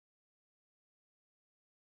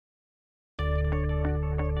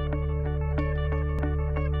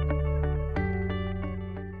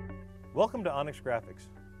Welcome to ONYX Graphics.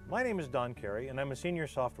 My name is Don Carey and I'm a senior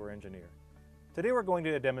software engineer. Today we're going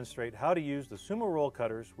to demonstrate how to use the Summa roll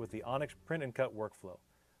cutters with the ONYX Print Cut workflow.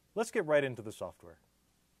 Let's get right into the software.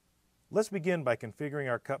 Let's begin by configuring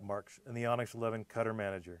our cut marks in the ONYX 11 Cutter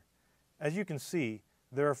Manager. As you can see,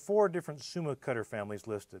 there are 4 different Summa Cutter families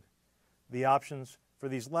listed. The options for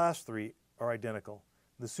these last 3 are identical.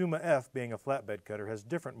 The Summa F, being a flatbed cutter, has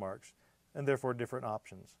different marks and therefore different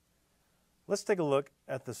options. Let's take a look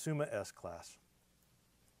at the Summa S class.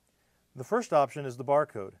 The first option is the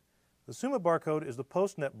barcode. The Summa barcode is the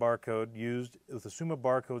PostNet barcode used with the Summa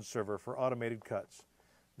barcode server for automated cuts.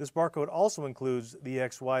 This barcode also includes the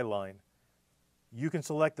XY line. You can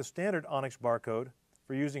select the standard ONYX barcode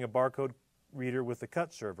for using a barcode reader with the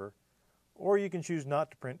cut server, or you can choose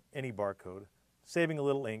not to print any barcode, saving a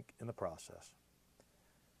little ink in the process.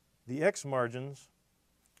 The X margins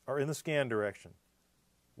are in the scan direction.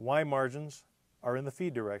 Y margins are in the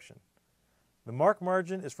feed direction. The mark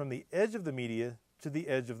margin is from the edge of the media to the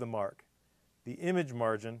edge of the mark. The image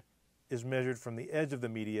margin is measured from the edge of the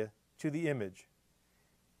media to the image.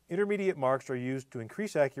 Intermediate marks are used to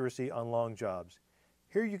increase accuracy on long jobs.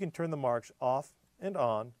 Here you can turn the marks off and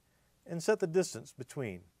on and set the distance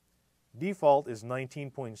between. Default is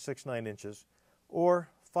 19.69 inches or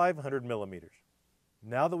 500 millimeters.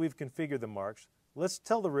 Now that we've configured the marks, let's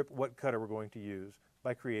tell the RIP what cutter we're going to use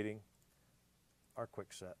by creating our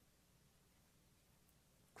quick set.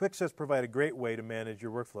 Quick sets provide a great way to manage your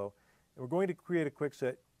workflow, and we're going to create a quick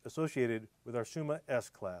set associated with our Summa S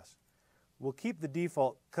class. We'll keep the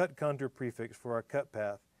default cut contour prefix for our cut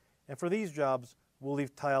path, and for these jobs we'll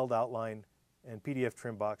leave tiled outline and PDF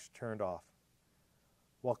trim box turned off.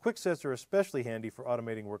 While quick sets are especially handy for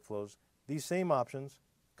automating workflows, these same options,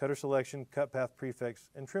 cutter selection, cut path prefix,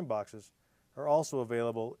 and trim boxes, are also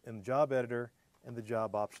available in the job editor and the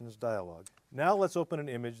job options dialog. Now let's open an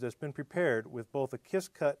image that's been prepared with both a kiss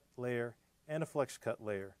cut layer and a flex cut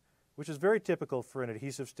layer, which is very typical for an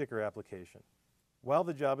adhesive sticker application. While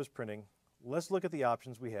the job is printing, let's look at the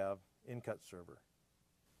options we have in Cut Server.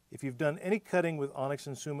 If you've done any cutting with ONYX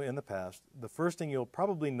and Summa in the past, the first thing you'll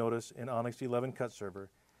probably notice in ONYX 11 Cut Server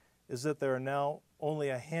is that there are now only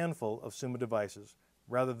a handful of Summa devices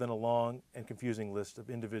rather than a long and confusing list of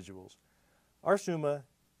individuals. Our Summa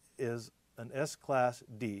is an S-Class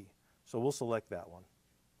D, so we'll select that one.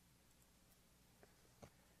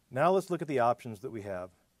 Now let's look at the options that we have.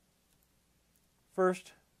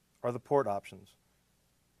 First are the port options.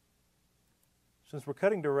 Since we're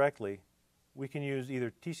cutting directly, we can use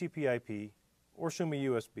either TCP/IP or Summa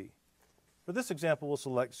USB. For this example, we'll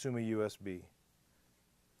select Summa USB.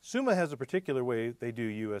 Summa has a particular way they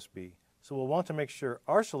do USB, so we'll want to make sure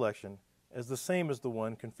our selection is the same as the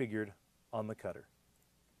one configured on the cutter.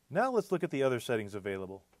 Now let's look at the other settings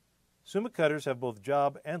available. Summa cutters have both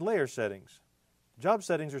job and layer settings. Job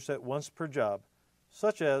settings are set once per job,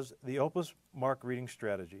 such as the Opus mark reading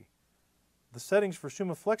strategy. The settings for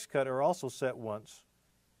Summa Flex Cut are also set once.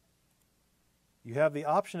 You have the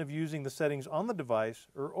option of using the settings on the device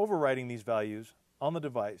or overriding these values on the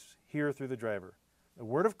device here through the driver. A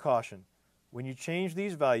word of caution, when you change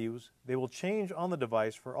these values, they will change on the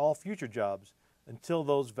device for all future jobs until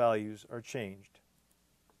those values are changed.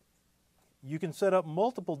 You can set up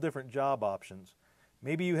multiple different job options.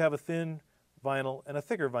 Maybe you have a thin vinyl and a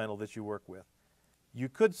thicker vinyl that you work with. You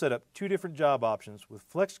could set up 2 different job options with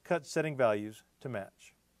flex cut setting values to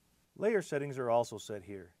match. Layer settings are also set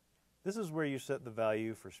here. This is where you set the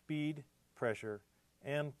value for speed, pressure,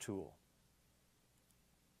 and tool.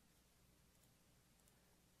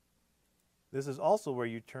 This is also where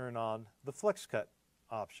you turn on the flex cut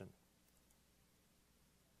option.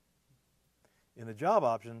 In the job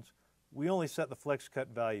options, we only set the flex cut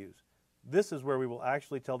values. This is where we will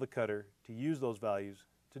actually tell the cutter to use those values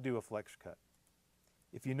to do a flex cut.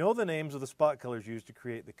 If you know the names of the spot colors used to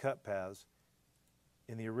create the cut paths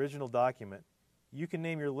in the original document, you can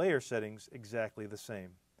name your layer settings exactly the same.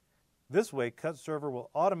 This way, Cut Server will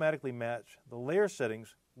automatically match the layer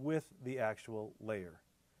settings with the actual layer.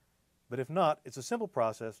 But if not, it's a simple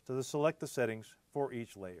process to select the settings for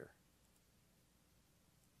each layer.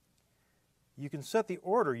 You can set the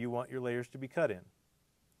order you want your layers to be cut in,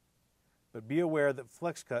 but be aware that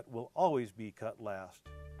Flex Cut will always be cut last.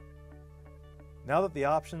 Now that the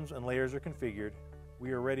options and layers are configured,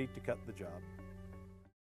 we are ready to cut the job.